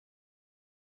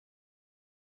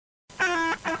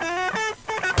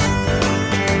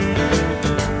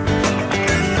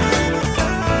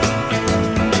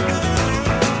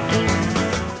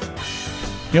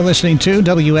You're listening to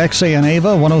WXAN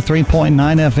Ava 103.9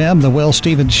 FM, The Will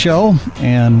Stevens Show,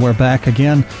 and we're back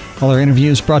again. All our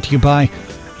interviews brought to you by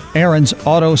Aaron's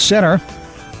Auto Center.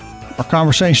 Our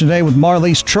conversation today with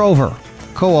Marleis Trover,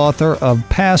 co-author of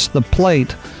Pass the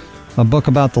Plate, a book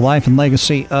about the life and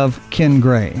legacy of Ken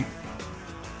Gray.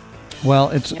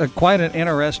 Well, it's quite an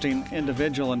interesting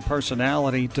individual and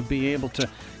personality to be able to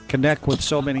connect with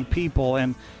so many people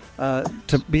and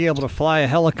to be able to fly a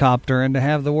helicopter and to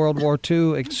have the World War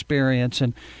II experience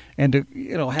and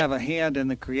to have a hand in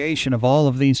the creation of all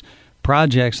of these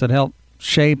projects that help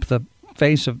shape the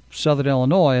face of Southern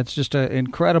Illinois. It's just an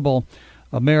incredible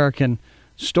American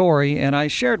story. And I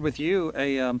shared with you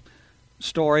a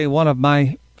story. One of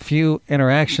my few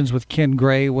interactions with Ken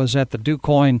Gray was at the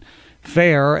DuQuoin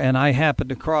Fair, and I happened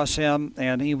to cross him,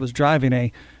 and he was driving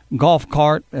a golf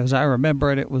cart. As I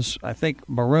remember it, it was, I think,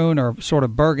 maroon or sort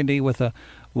of burgundy with a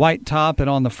white top, and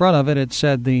on the front of it, it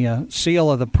said the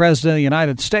seal of the President of the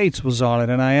United States was on it.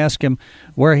 And I asked him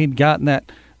where he'd gotten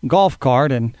that golf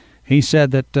cart, and he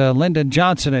said that Lyndon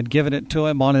Johnson had given it to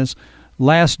him on his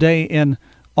last day in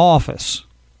office.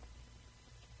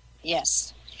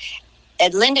 Yes.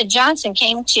 Lyndon Johnson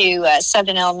came to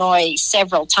Southern Illinois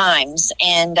several times,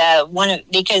 and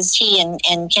because he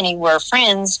and Kenny were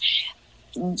friends,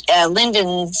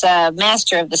 Lyndon's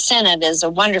Master of the Senate is a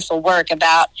wonderful work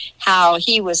about how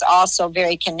he was also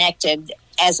very connected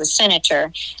as a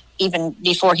senator. Even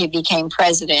before he became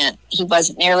president, he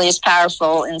wasn't nearly as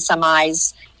powerful in some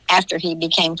eyes after he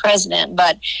became president.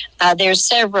 But there's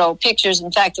several pictures.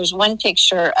 In fact, there's one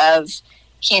picture of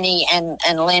Kenny and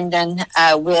Lyndon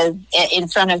in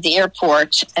front of the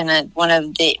airport, and one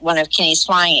of Kenny's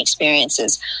flying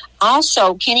experiences.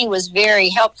 Also, Kenny was very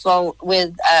helpful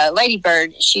with Lady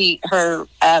Bird. Her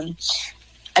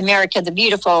America the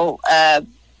Beautiful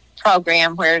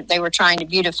program, where they were trying to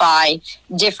beautify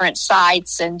different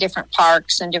sites and different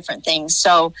parks and different things.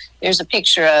 So there's a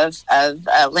picture of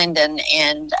Lyndon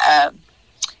and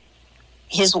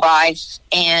his wife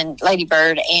and Lady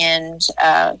Bird and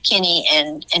Kenny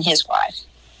and his wife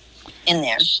in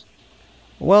there.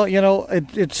 Well,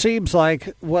 it seems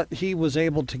like what he was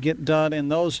able to get done in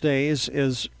those days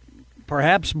is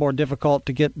perhaps more difficult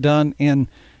to get done in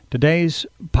today's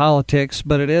politics,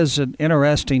 but it is an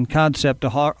interesting concept to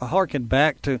harken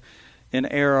back to an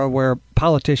era where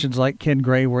politicians like Ken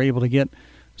Gray were able to get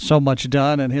so much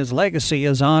done, and his legacy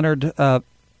is honored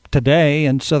today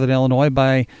in Southern Illinois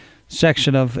by a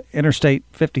section of Interstate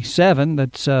 57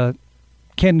 that's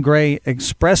Ken Gray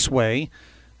Expressway.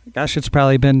 Gosh, it's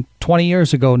probably been 20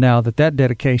 years ago now that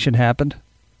dedication happened.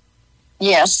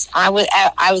 Yes, I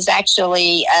was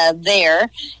actually there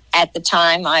at the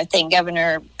time. I think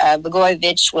Governor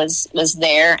Blagojevich was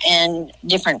there, and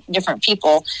different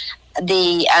people.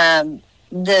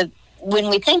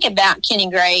 When we think about Kenny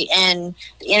Gray and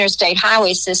the interstate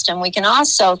highway system, we can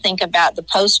also think about the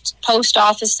post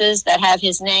offices that have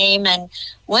his name. And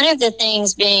one of the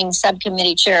things, being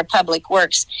subcommittee chair of Public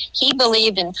Works, he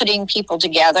believed in putting people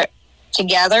together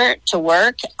to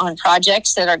work on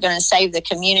projects that are going to save the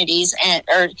communities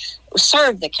or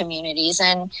serve the communities,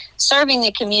 and serving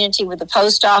the community with the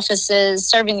post offices,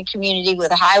 serving the community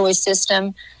with a highway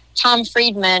system. Tom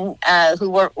Friedman,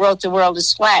 who wrote The World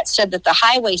is Flat, said that the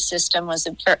highway system was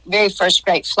the very first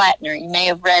great flattener. You may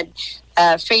have read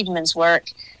Friedman's work.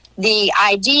 The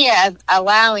idea of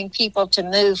allowing people to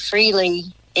move freely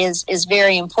is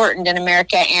very important in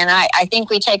America, and I think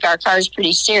we take our cars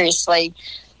pretty seriously.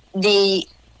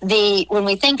 When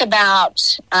we think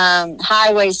about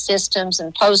highway systems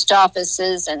and post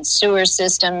offices and sewer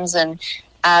systems and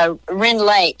Wren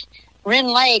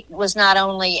Lake was not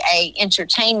only a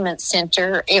entertainment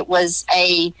center, it was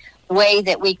a way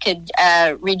that we could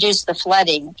reduce the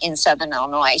flooding in Southern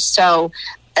Illinois. So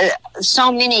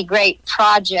many great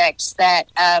projects that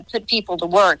put people to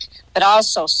work, but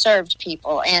also served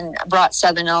people and brought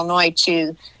Southern Illinois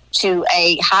to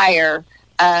a higher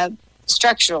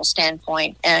structural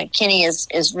standpoint. Kenny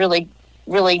is really,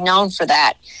 really known for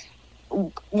that.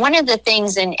 One of the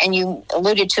things, and you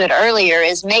alluded to it earlier,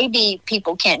 is maybe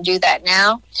people can't do that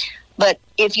now. But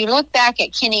if you look back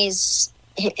at Kenny's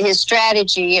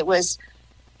strategy, it was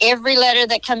every letter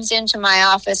that comes into my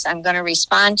office, I'm going to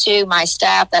respond to. My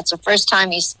staff, that's the first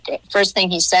thing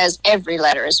he says, every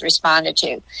letter is responded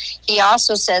to. He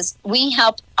also says, we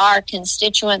help our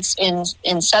constituents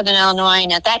in Southern Illinois,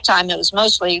 and at that time it was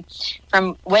mostly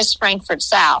from West Frankfort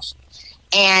south.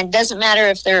 And doesn't matter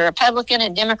if they're a Republican, a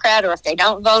Democrat, or if they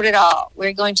don't vote at all,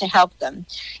 we're going to help them.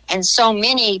 And so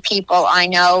many people I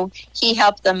know, he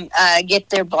helped them get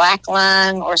their black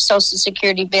lung or Social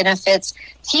Security benefits.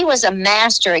 He was a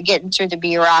master at getting through the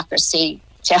bureaucracy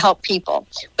to help people,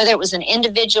 whether it was an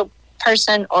individual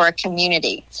person or a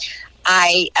community.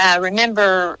 I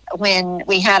remember when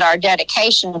we had our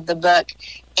dedication of the book,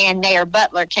 and Mayor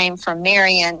Butler came from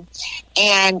Marion,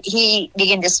 and he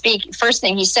began to speak. First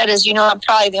thing he said is, I'm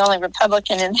probably the only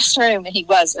Republican in this room, and he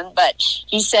wasn't, but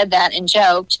he said that and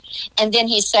joked. And then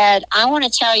he said, I want to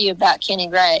tell you about Kenny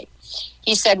Gray.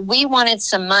 He said, we wanted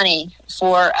some money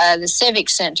for the Civic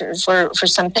Center for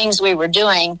some things we were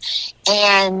doing.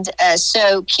 And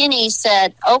so Kenny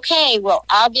said, okay, well,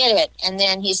 I'll get it. And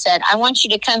then he said, I want you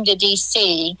to come to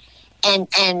D.C.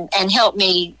 and help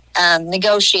me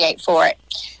negotiate for it.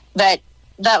 But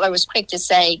Butler was quick to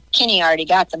say, Kenny already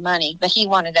got the money, but he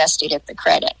wanted us to get the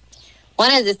credit.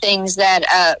 One of the things that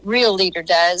a real leader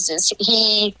does is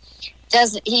he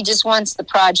just wants the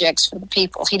projects for the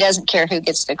people. He doesn't care who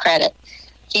gets the credit.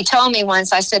 He told me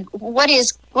once, I said, what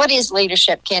is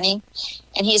leadership, Kenny?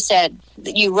 And he said,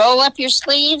 you roll up your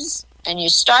sleeves and you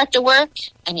start to work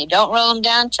and you don't roll them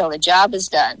down till the job is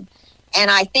done.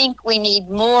 And I think we need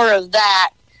more of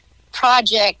that,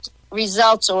 project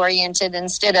results oriented,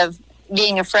 instead of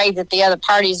being afraid that the other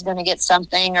party is going to get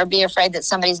something or be afraid that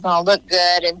somebody's going to look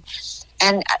good.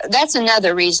 And that's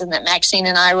another reason that Maxine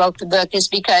and I wrote the book, is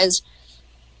because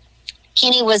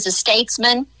Kenny was a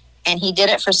statesman, and he did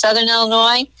it for Southern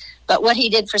Illinois, but what he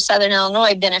did for Southern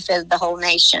Illinois benefited the whole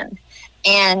nation.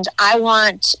 And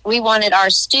we wanted our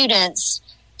students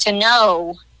to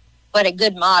know what a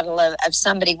good model of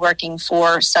somebody working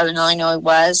for Southern Illinois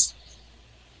was.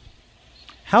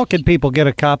 How can people get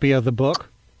a copy of the book?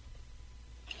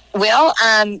 Well,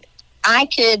 I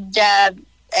could,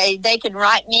 they could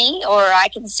write me, or I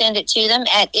can send it to them.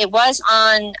 It was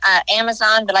on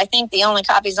Amazon, but I think the only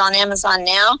copies on Amazon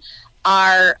now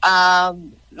are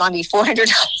maybe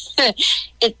 $400.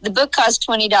 The book costs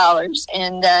 $20,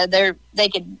 and they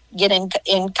could get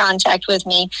in contact with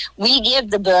me. We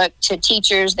give the book to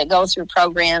teachers that go through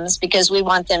programs, because we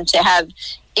want them to have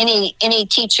any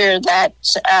teacher that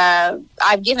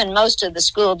I've given most of the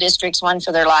school districts one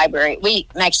for their library.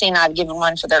 Maxine and I have given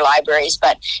one for their libraries,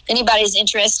 but if anybody's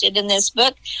interested in this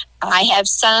book, I have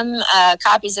some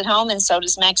copies at home, and so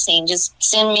does Maxine. Just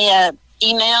send me an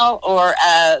email or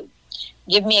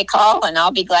give me a call, and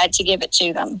I'll be glad to give it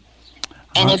to them.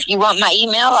 And if you want my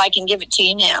email, I can give it to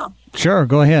you now. Sure,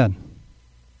 go ahead.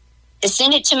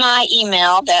 Send it to my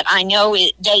email that I know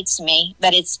it dates me,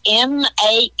 but it's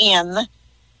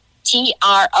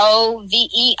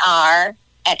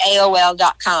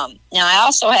MAMTROVER@AOL.com. Now, I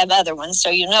also have other ones, so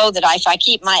you know that if I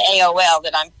keep my AOL,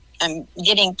 that I'm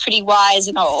getting pretty wise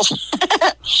and old.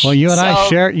 Well, you and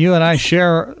I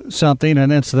share something,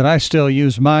 and it's that I still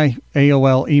use my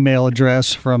AOL email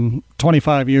address from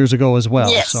 25 years ago as well.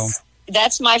 Yes. So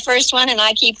that's my first one, and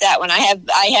I keep that one. I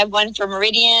have one for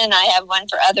Meridian. I have one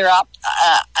for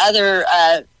other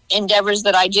endeavors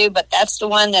that I do, but that's the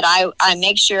one that I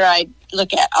make sure I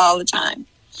look at all the time.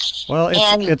 Well,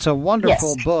 it's a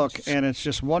wonderful book, and it's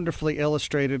just wonderfully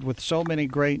illustrated with so many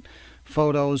great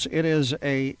photos. It is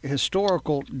a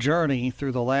historical journey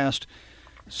through the last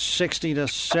 60 to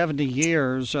 70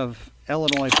 years of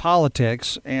Illinois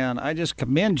politics, and I just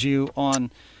commend you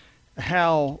on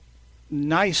how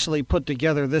nicely put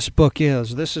together this book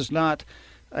is. This is not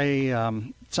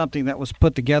something that was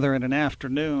put together in an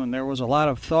afternoon. There was a lot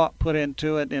of thought put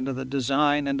into it, into the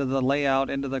design, into the layout,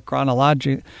 into the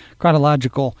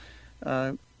chronological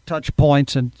touch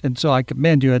points, and so I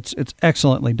commend you. It's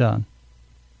excellently done.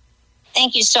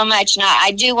 Thank you so much. Now,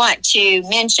 I do want to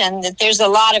mention that there's a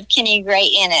lot of Kenny Gray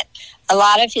in it. A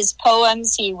lot of his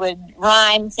poems, he would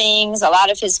rhyme things, a lot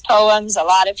of his poems, a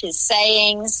lot of his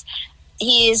sayings.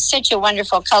 He is such a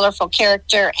wonderful, colorful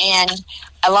character, and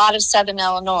a lot of Southern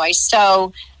Illinois.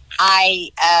 So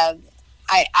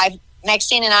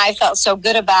Maxine and I felt so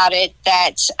good about it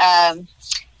that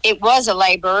it was a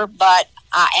labor, but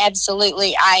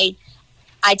absolutely, I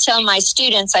tell my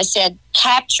students, I said,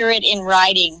 capture it in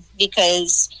writing,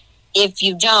 because if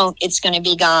you don't, it's going to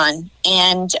be gone.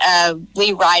 And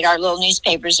we write our little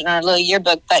newspapers and our little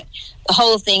yearbook, but the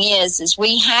whole thing is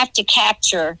we have to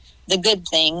capture the good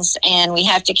things, and we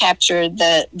have to capture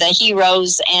the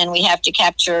heroes, and we have to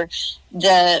capture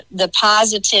the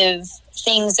positive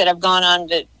things that have gone on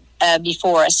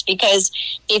before us. Because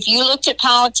if you looked at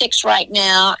politics right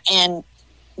now and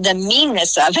the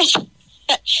meanness of it,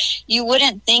 you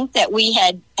wouldn't think that we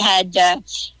had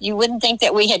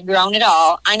grown at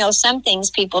all. I know some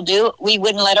things people do we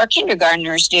wouldn't let our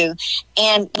kindergartners do.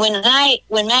 And when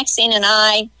Maxine and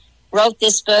I wrote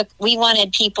this book, we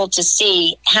wanted people to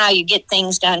see how you get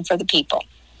things done for the people.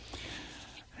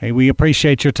 Hey, we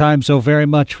appreciate your time so very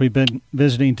much. We've been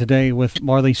visiting today with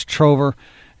Marleis Trover,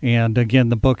 And again,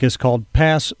 the book is called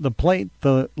Pass the Plate,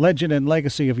 The Legend and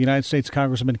Legacy of United States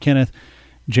Congressman Kenneth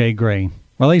J. Gray.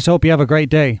 Marleis, hope you have a great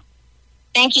day.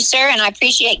 Thank you, sir, and I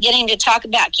appreciate getting to talk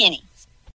about Kenny.